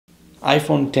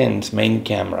iPhone X's main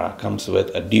camera comes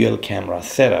with a dual camera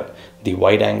setup, the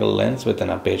wide-angle lens with an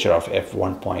aperture of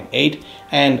f1.8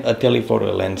 and a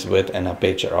telephoto lens with an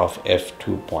aperture of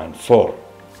f2.4.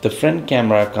 The front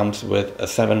camera comes with a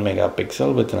 7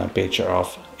 megapixel with an aperture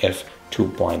of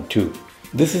f2.2.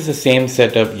 This is the same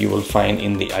setup you will find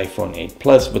in the iPhone 8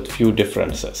 Plus with few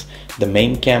differences. The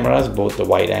main cameras, both the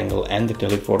wide angle and the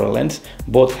telephoto lens,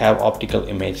 both have optical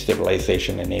image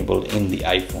stabilization enabled in the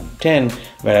iPhone X,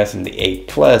 whereas in the 8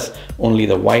 Plus, only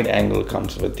the wide angle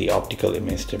comes with the optical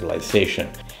image stabilization.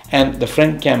 And the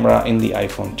front camera in the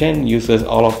iPhone X uses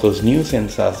all of those new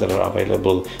sensors that are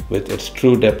available with its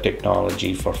TrueDepth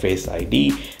technology for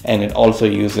FaceID, and it also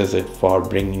uses it for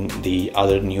bringing the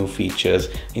other new features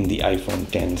in the iPhone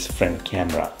X's front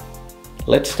camera.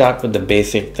 Let's start with the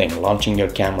basic thing, launching your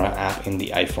camera app in the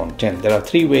iPhone X. There are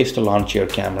three ways to launch your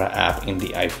camera app in the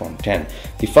iPhone X.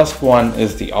 The first one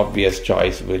is the obvious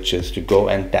choice, which is to go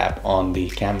and tap on the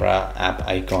camera app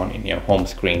icon in your home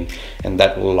screen, and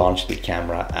that will launch the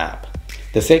camera app.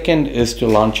 The second is to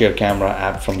launch your camera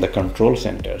app from the control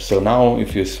center. So now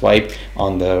if you swipe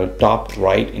on the top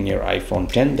right in your iPhone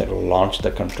X, that will launch the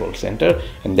control center,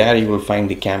 and there you will find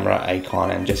the camera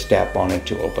icon and just tap on it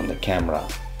to open the camera.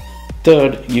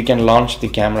 Third, you can launch the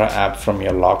camera app from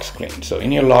your lock screen. So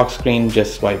in your lock screen,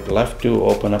 just swipe left to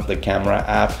open up the camera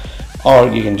app, or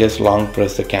you can just long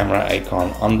press the camera icon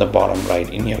on the bottom right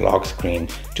in your lock screen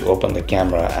to open the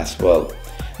camera as well.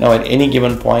 Now at any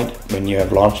given point when you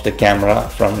have launched the camera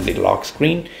from the lock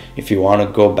screen, if you want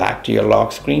to go back to your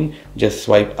lock screen, just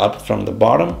swipe up from the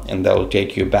bottom and that will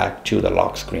take you back to the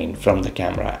lock screen from the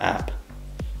camera app.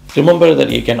 Remember that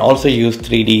you can also use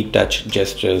 3D touch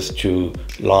gestures to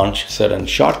launch certain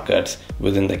shortcuts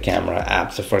within the camera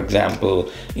app. So for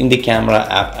example, in the camera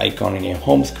app icon in your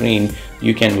home screen,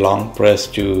 you can long press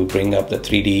to bring up the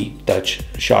 3D touch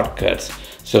shortcuts,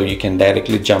 so you can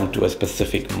directly jump to a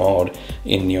specific mode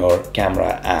in your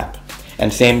camera app.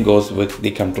 And same goes with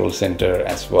the control center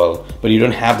as well, but you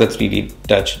don't have the 3D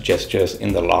touch gestures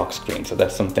in the lock screen. So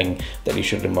that's something that you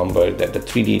should remember, that the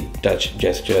 3D touch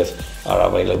gestures are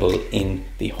available in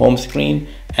the home screen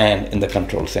and in the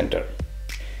control center.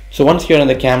 So once you're in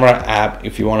the camera app,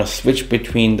 if you want to switch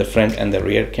between the front and the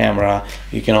rear camera,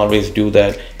 you can always do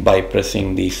that by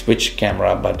pressing the switch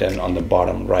camera button on the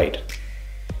bottom right.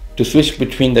 To switch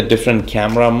between the different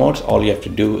camera modes, all you have to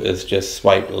do is just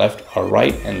swipe left or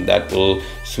right, and that will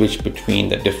switch between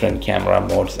the different camera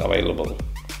modes available.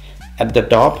 At the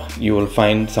top, you will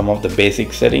find some of the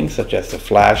basic settings such as the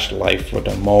flash, live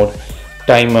photo mode,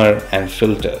 timer, and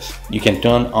filters. You can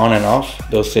turn on and off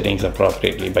those settings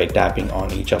appropriately by tapping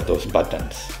on each of those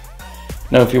buttons.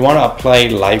 Now if you want to apply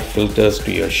live filters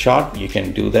to your shot, you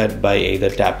can do that by either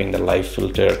tapping the live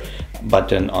filter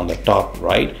button on the top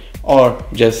right, or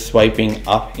just swiping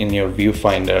up in your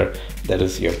viewfinder, that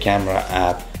is your camera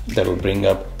app, that will bring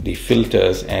up the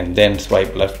filters, and then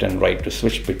swipe left and right to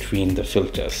switch between the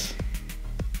filters.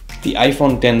 The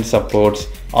iPhone X supports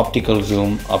optical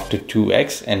zoom up to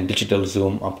 2x and digital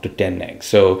zoom up to 10x.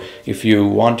 So if you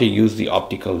want to use the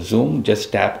optical zoom,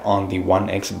 just tap on the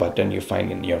 1x button you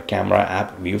find in your camera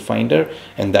app viewfinder,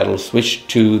 and that will switch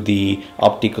to the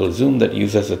optical zoom that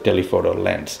uses a telephoto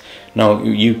lens. Now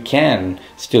you can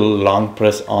still long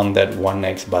press on that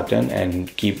 1x button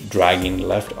and keep dragging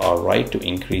left or right to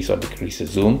increase or decrease the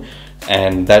zoom,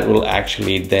 and that will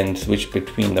actually then switch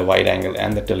between the wide angle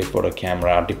and the telephoto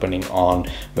camera depending on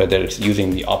whether it's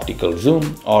using the optical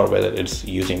zoom or whether it's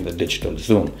using the digital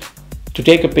zoom. To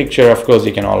take a picture, of course,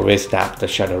 you can always tap the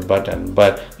shutter button,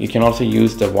 but you can also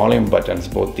use the volume buttons,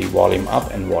 both the volume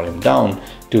up and volume down,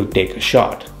 to take a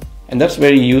shot. And that's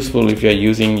very useful if you're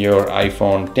using your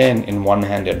iPhone X in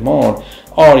one-handed mode,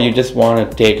 or you just want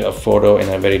to take a photo in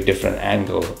a very different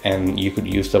angle, and you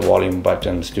could use the volume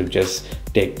buttons to just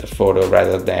take the photo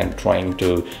rather than trying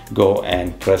to go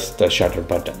and press the shutter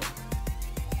button.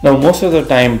 Now most of the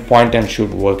time point and shoot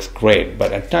works great,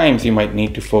 but at times you might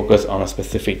need to focus on a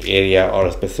specific area or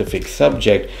a specific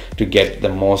subject to get the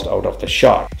most out of the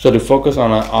shot. So to focus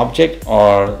on an object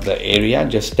or the area,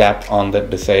 just tap on the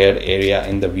desired area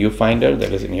in the viewfinder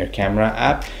that is in your camera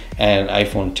app, and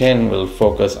iPhone X will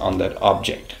focus on that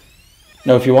object.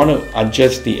 Now if you want to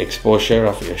adjust the exposure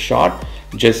of your shot,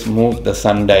 just move the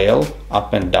sundial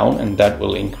up and down, and that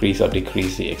will increase or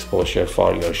decrease the exposure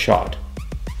for your shot.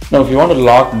 Now if you want to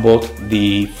lock both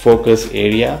the focus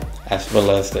area as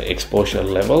well as the exposure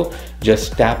level,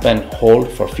 just tap and hold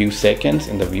for a few seconds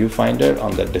in the viewfinder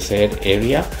on the desired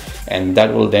area, and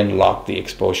that will then lock the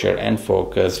exposure and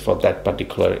focus for that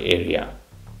particular area.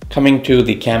 Coming to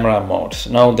the camera modes.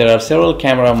 Now there are several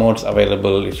camera modes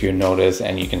available if you notice,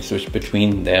 and you can switch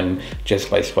between them just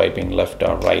by swiping left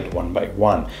or right one by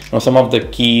one. Now some of the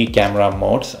key camera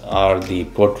modes are the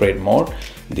portrait mode,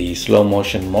 the slow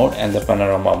motion mode, and the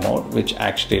panorama mode, which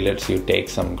actually lets you take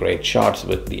some great shots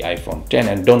with the iPhone X.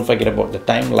 And don't forget about the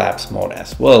time-lapse mode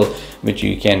as well, which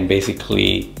you can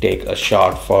basically take a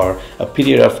shot for a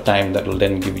period of time that will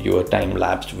then give you a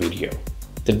time-lapsed video.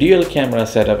 The dual camera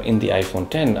setup in the iPhone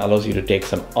X allows you to take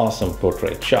some awesome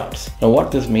portrait shots. Now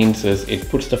what this means is it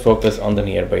puts the focus on the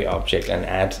nearby object and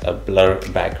adds a blur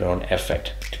background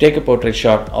effect. To take a portrait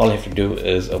shot, all you have to do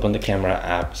is open the camera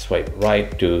app, swipe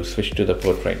right to switch to the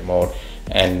portrait mode,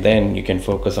 and then you can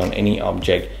focus on any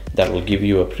object that will give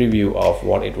you a preview of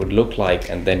what it would look like,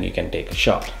 and then you can take a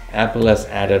shot. Apple has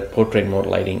added portrait mode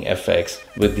lighting effects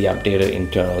with the updated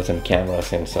internals and camera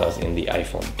sensors in the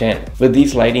iPhone X. With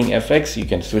these lighting effects, you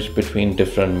can switch between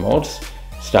different modes,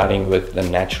 starting with the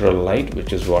natural light,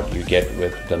 which is what you get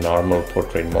with the normal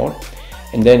portrait mode.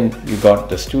 And then you got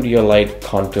the studio light,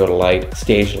 contour light,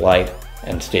 stage light,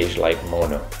 and stage light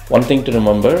mono. One thing to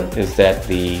remember is that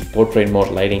the portrait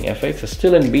mode lighting effects are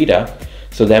still in beta,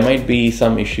 so there might be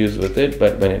some issues with it,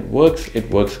 but when it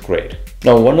works great.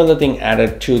 Now one other thing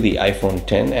added to the iPhone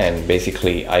X and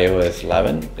basically iOS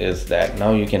 11 is that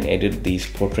now you can edit these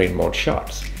portrait mode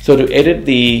shots. So to edit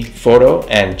the photo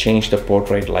and change the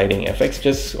portrait lighting effects,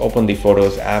 just open the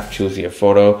Photos app, choose your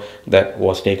photo that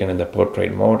was taken in the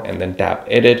portrait mode, and then tap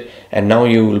edit, and now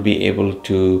you will be able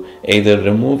to either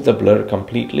remove the blur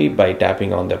completely by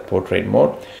tapping on the portrait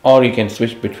mode, or you can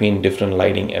switch between different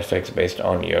lighting effects based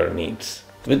on your needs.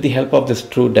 With the help of this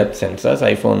TrueDepth sensors,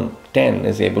 iPhone X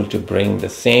is able to bring the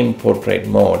same portrait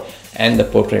mode and the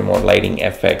portrait mode lighting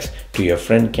effects to your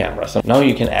front camera. So now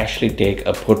you can actually take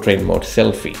a portrait mode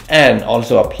selfie and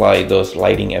also apply those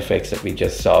lighting effects that we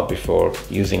just saw before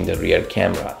using the rear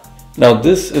camera. Now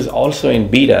this is also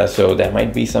in beta, so there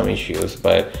might be some issues,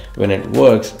 but when it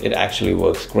works, it actually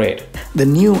works great. The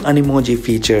new Animoji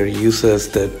feature uses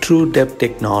the TrueDepth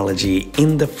technology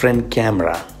in the front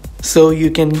camera. So you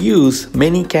can use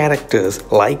many characters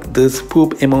like this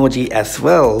poop emoji as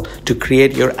well to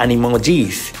create your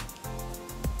Animojis.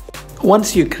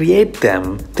 Once you create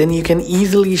them, then you can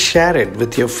easily share it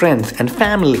with your friends and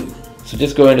family. So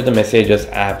just go into the Messages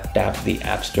app, tap the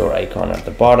App Store icon at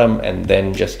the bottom, and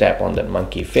then just tap on that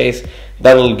monkey face.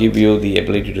 That will give you the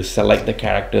ability to select the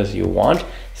characters you want.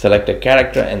 Select a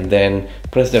character and then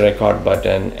press the record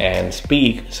button and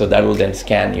speak. So that will then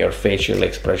scan your facial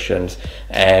expressions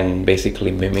and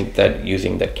basically mimic that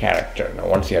using the character. Now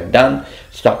once you're done,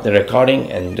 stop the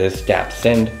recording and just tap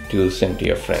send to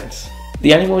your friends.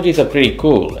 The Animojis are pretty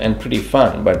cool and pretty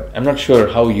fun, but I'm not sure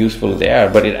how useful they are,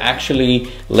 but it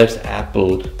actually lets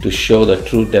Apple to show the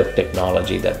TrueDepth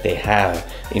technology that they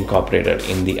have incorporated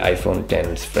in the iPhone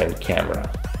X's front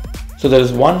camera. So there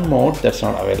is one mode that's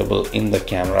not available in the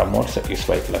camera modes that you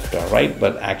swipe left or right,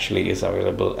 but actually is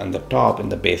available on the top in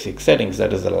the basic settings.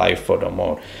 That is the live photo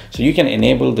mode. So you can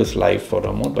enable this live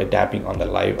photo mode by tapping on the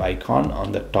live icon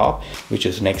on the top, which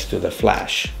is next to the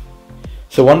flash.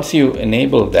 So once you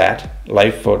enable that,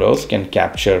 live photos can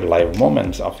capture live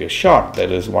moments of your shot, that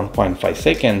is 1.5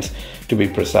 seconds to be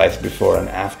precise, before and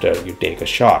after you take a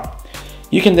shot.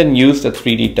 You can then use the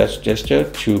 3D touch gesture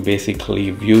to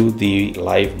basically view the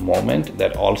live moment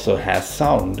that also has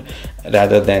sound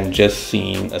rather than just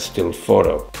seeing a still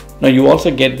photo. Now you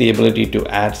also get the ability to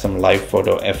add some live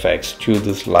photo effects to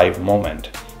this live moment.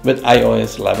 With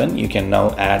iOS 11, you can now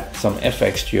add some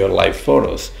effects to your live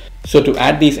photos. So to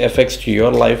add these effects to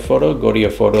your live photo, go to your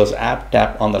Photos app,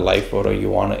 tap on the live photo you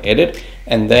want to edit,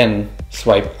 and then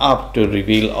swipe up to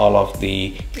reveal all of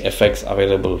the effects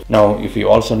available. Now, if you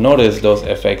also notice, those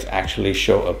effects actually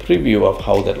show a preview of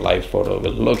how that live photo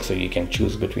will look. So you can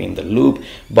choose between the loop,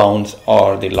 bounce,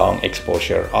 or the long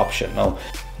exposure option. Now,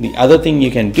 the other thing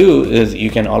you can do is you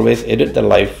can always edit the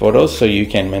live photos, so you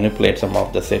can manipulate some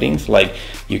of the settings, like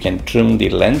you can trim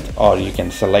the length, or you can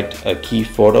select a key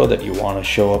photo that you want to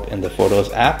show up in the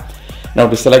Photos app. Now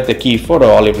to select the key photo,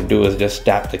 all you have to do is just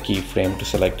tap the keyframe to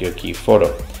select your key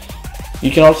photo.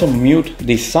 You can also mute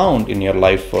the sound in your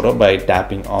live photo by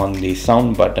tapping on the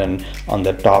sound button on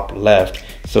the top left,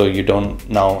 so you don't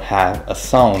now have a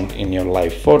sound in your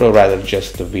live photo, rather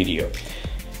just the video.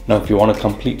 Now if you want to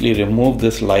completely remove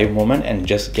this live moment and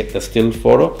just get the still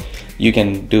photo, you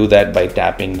can do that by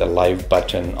tapping the live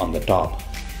button on the top.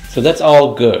 So that's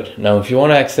all good. Now, if you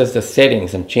want to access the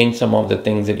settings and change some of the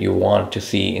things that you want to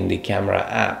see in the camera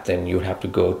app, then you have to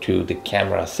go to the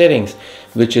camera settings,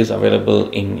 which is available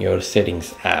in your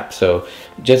settings app. So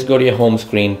just go to your home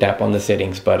screen, tap on the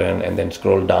settings button, and then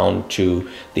scroll down to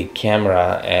the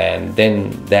camera, and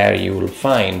then there you will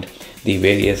find the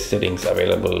various settings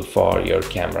available for your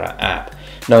camera app.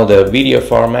 Now, the video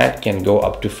format can go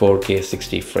up to 4K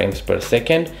 60 frames per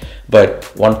second, but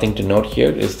one thing to note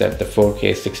here is that the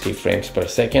 4K 60 frames per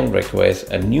second requires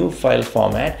a new file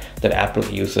format that Apple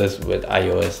uses with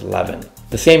iOS 11.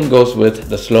 The same goes with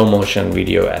the slow motion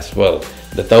video as well.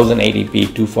 The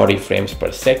 1080p 240 frames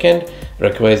per second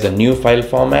requires a new file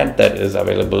format that is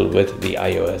available with the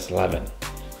iOS 11.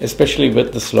 Especially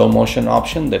with the slow motion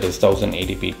option, that is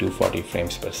 1080p 240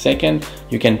 frames per second,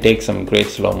 you can take some great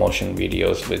slow motion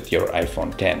videos with your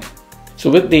iPhone 10.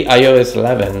 So with the iOS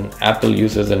 11, Apple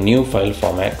uses a new file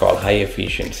format called high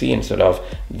efficiency instead of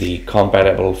the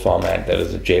compatible format that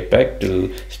is a JPEG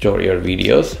to store your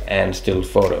videos and still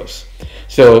photos.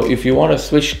 So if you want to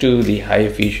switch to the high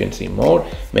efficiency mode,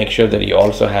 make sure that you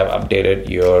also have updated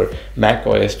your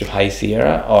macOS to High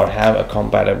Sierra or have a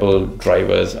compatible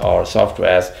drivers or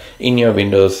softwares in your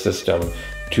Windows system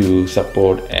to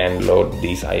support and load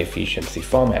these high efficiency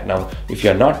format. Now, if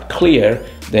you're not clear,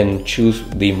 then choose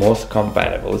the most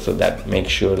compatible, so that makes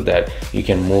sure that you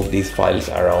can move these files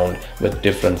around with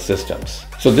different systems.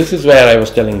 So this is where I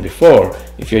was telling before,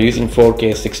 if you're using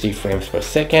 4K 60 frames per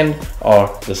second or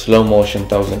the slow motion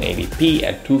 1080p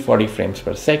at 240 frames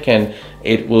per second,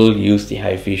 it will use the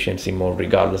high efficiency mode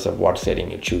regardless of what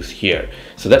setting you choose here.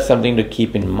 So that's something to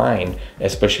keep in mind,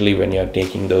 especially when you're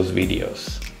taking those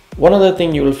videos. One other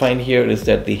thing you will find here is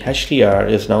that the HDR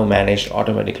is now managed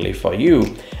automatically for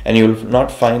you, and you will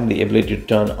not find the ability to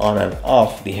turn on and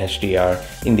off the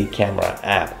HDR in the camera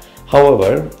app.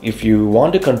 However, if you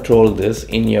want to control this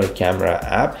in your camera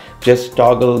app, just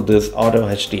toggle this auto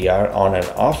HDR on and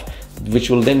off, which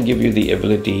will then give you the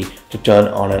ability to turn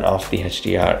on and off the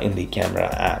HDR in the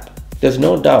camera app. There's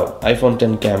no doubt iPhone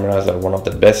 10 cameras are one of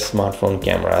the best smartphone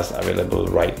cameras available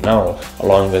right now,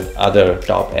 along with other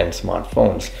top-end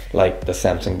smartphones like the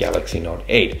Samsung Galaxy Note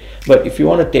 8. But if you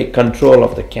want to take control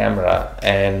of the camera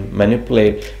and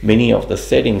manipulate many of the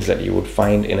settings that you would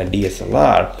find in a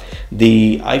DSLR,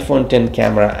 the iPhone 10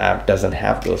 camera app doesn't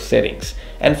have those settings.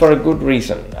 And for a good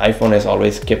reason. iPhone has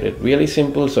always kept it really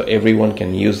simple so everyone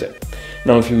can use it.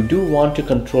 Now, if you do want to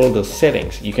control those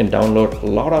settings, you can download a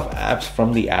lot of apps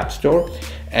from the App Store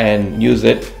and use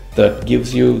it. That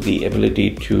gives you the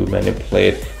ability to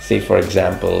manipulate, say for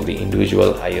example, the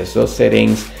individual ISO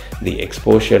settings, the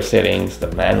exposure settings,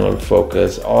 the manual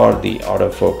focus or the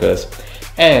autofocus,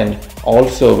 and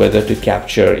also whether to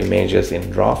capture images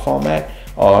in RAW format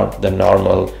or the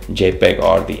normal JPEG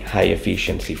or the high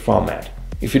efficiency format.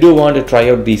 If you do want to try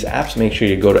out these apps, make sure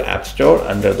you go to App Store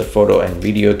under the photo and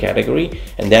video category,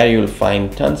 and there you'll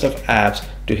find tons of apps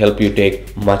to help you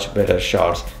take much better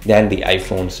shots than the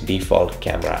iPhone's default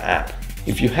camera app.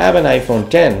 If you have an iPhone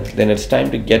 10, then it's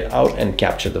time to get out and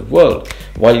capture the world.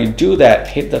 While you do that,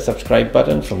 hit the subscribe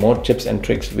button for more tips and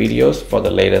tricks videos for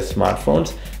the latest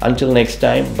smartphones. Until next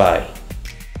time, bye.